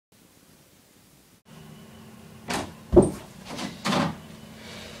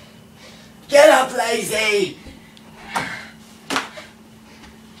up, lazy!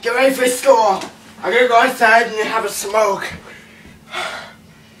 Get ready for school. I'm gonna go outside and have a smoke.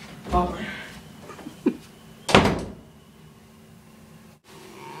 Oh.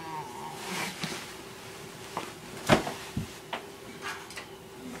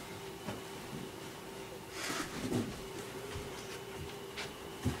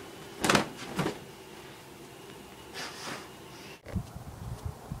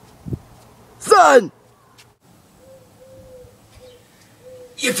 Son!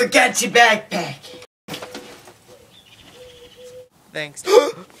 You forgot your backpack. Thanks.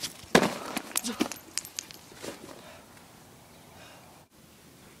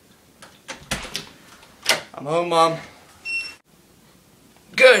 I'm home, Mom.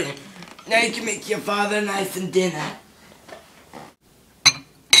 Good. Now you can make your father nice and dinner.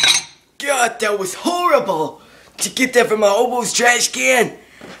 God, that was horrible! To get that from a hobo's trash can?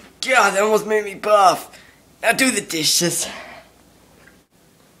 God, that almost made me buff. Now do the dishes.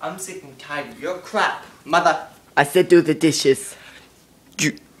 I'm sick and tired of your crap, Mother. I said do the dishes.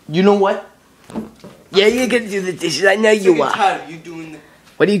 You know what? Yeah, you're gonna do the dishes. I know you I'm are. tired of you doing the...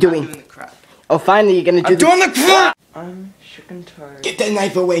 What are you doing? I'm doing the crap. Oh, finally you're gonna do I'm doing the crap! I'm sick and tired. Get that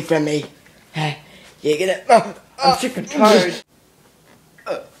knife away from me. You're gonna... I'm sick and tired.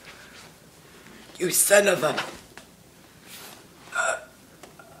 You son of a...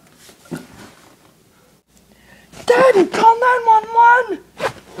 Daddy, call 911!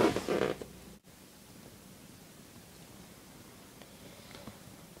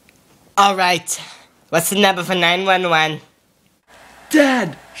 Alright. What's the number for 911?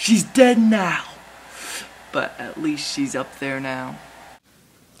 Dad, she's dead now. But at least she's up there now.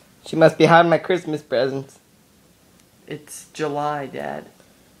 She must be hiding my Christmas presents. It's July, Dad.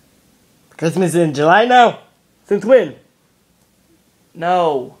 Christmas is in July now? Since when?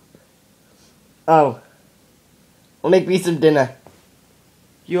 No. Oh. Well, make me some dinner.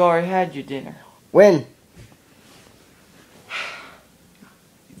 You already had your dinner. When?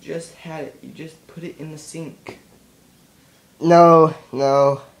 You just had it. You just put it in the sink. No.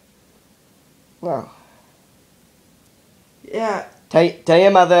 Yeah. Tell your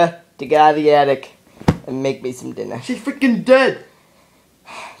mother to get out of the attic and make me some dinner. She's freaking dead.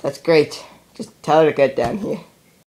 That's great. Just tell her to get down here.